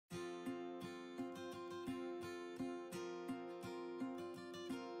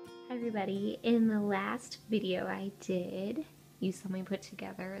Hi everybody, in the last video I did, you saw me put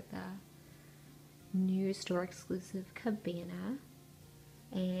together the new store exclusive cabana,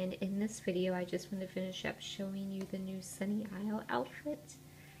 and in this video I just want to finish up showing you the new Sunny Isle outfit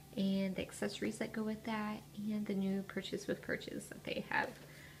and the accessories that go with that and the new purchase with purchase that they have.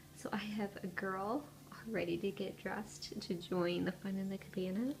 So I have a girl ready to get dressed to join the fun in the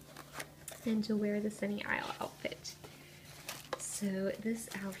cabana and to wear the Sunny Isle outfit. So this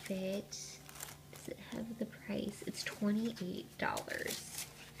outfit, does it have the price? It's $28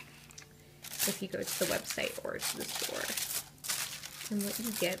 if you go to the website or to the store. And what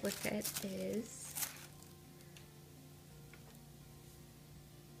you get with it is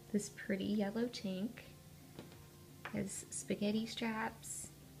this pretty yellow tank. It has spaghetti straps,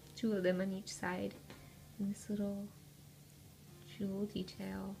 2 of them on each side, and this little jewel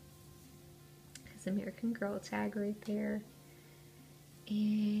detail. It has American Girl tag right there.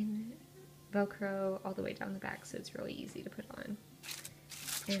 And Velcro all the way down the back, so it's really easy to put on.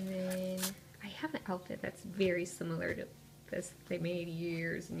 And then I have an outfit that's very similar to this they made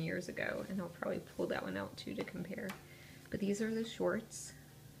years and years ago, and I'll probably pull that one out too to compare. But these are the shorts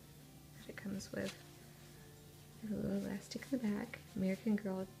that it comes with. There's a little elastic in the back, American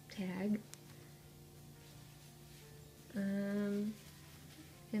Girl tag. And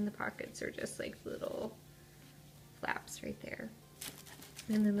the pockets are just like little flaps right there.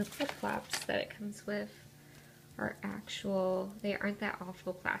 And then the flip-flops that it comes with are actual, they aren't that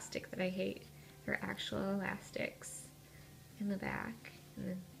awful plastic that I hate. They're actual elastics in the back. And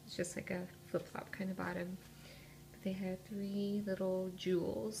then it's just like a flip-flop kind of bottom. But they have 3 little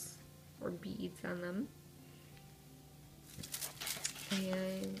jewels or beads on them.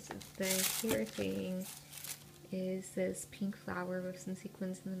 And the hair thing is this pink flower with some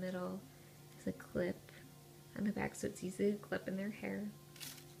sequins in the middle. There's a clip on the back so it's easy to clip in their hair.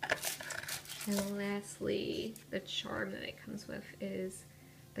 And lastly, the charm that it comes with is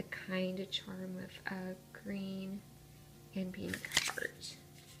the kind of charm with a green and pink heart.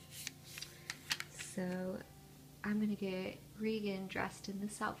 So I'm going to get Regan dressed in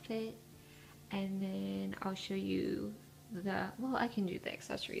this outfit, and then I'll show you well, I can do the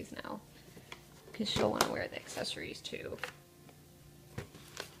accessories now because she'll want to wear the accessories too.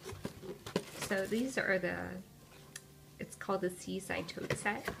 So these are it's called the Seaside Tote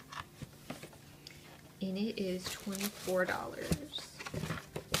Set. And it is $24.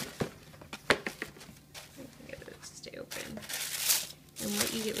 Get it to stay open. And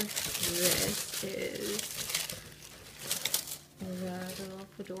what you get with this is the little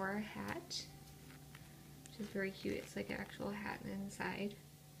fedora hat, which is very cute. It's like an actual hat inside.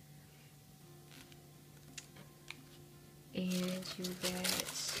 And you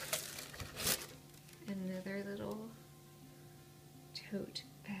get another little tote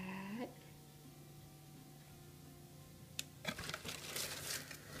bag.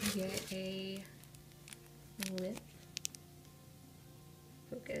 You get a lip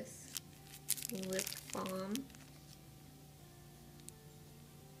balm,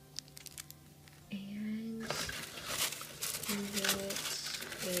 and you get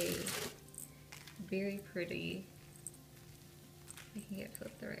a very pretty, I can get it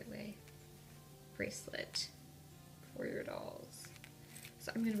flipped the right way, bracelet for your dolls.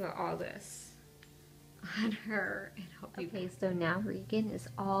 So I'm going to put all this on her and help you. Okay, so now Regan is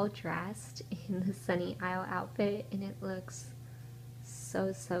all dressed in the Sunny Isle outfit, and it looks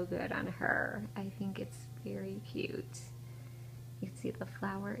so good on her. I think it's very cute. You can see the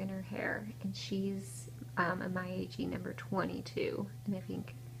flower in her hair, and she's a my AG number 22, and I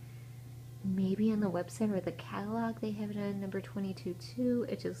think maybe on the website or the catalog they have it on number 22 too.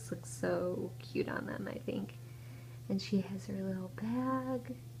 It just looks so cute on them, I think. And she has her little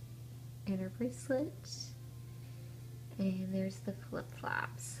bag and her bracelet, and there's the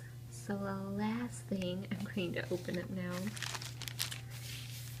flip-flops. So the last thing I'm going to open up now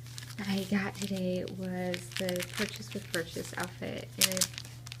that I got today was the purchase with purchase outfit, and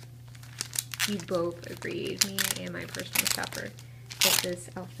we both agreed, me and my personal shopper, that this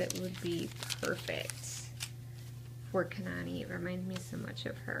outfit would be perfect for Kanani. It reminds me so much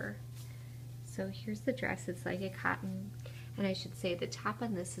of her. So here's the dress. It's like a cotton, and I should say the top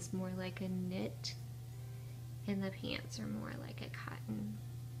on this is more like a knit, and the pants are more like a cotton.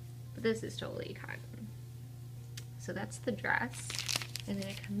 But this is totally cotton. So that's the dress, and then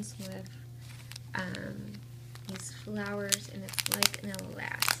it comes with these flowers, and it's like an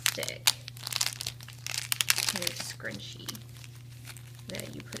elastic kind of scrunchie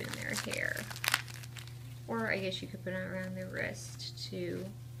that you put in their hair. Or I guess you could put it around the wrist too,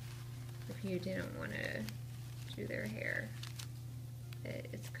 if you didn't want to do their hair. it.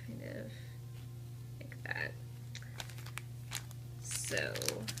 It's kind of like that. So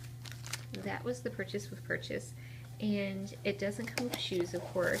that was the purchase with purchase. And it doesn't come with shoes, of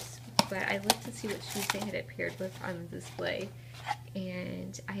course, but I looked to see what shoes they had it paired with on the display.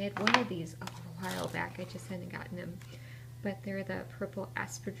 And I had one of these a while back, I just hadn't gotten them. But they're the purple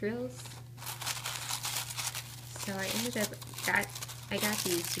espadrilles. So I ended up, I got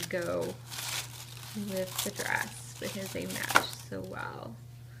these to go with the dress because they match so well.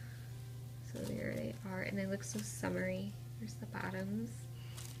 So there they are, and they look so summery. Here's the bottoms.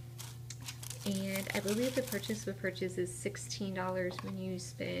 And I believe the purchase with purchase is $16 when you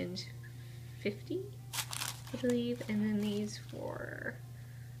spend $50, I believe, and then these for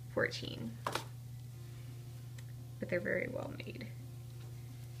 $14. But they're very well made.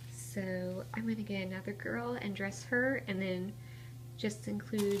 So I'm gonna get another girl and dress her, and then just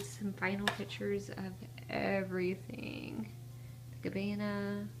include some final pictures of everything. The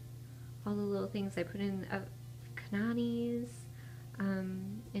cabana, all the little things I put in of Kanani's,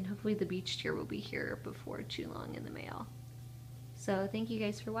 and hopefully the beach chair will be here before too long in the mail. So thank you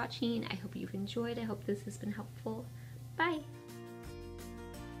guys for watching. I hope you've enjoyed. I hope this has been helpful. Bye!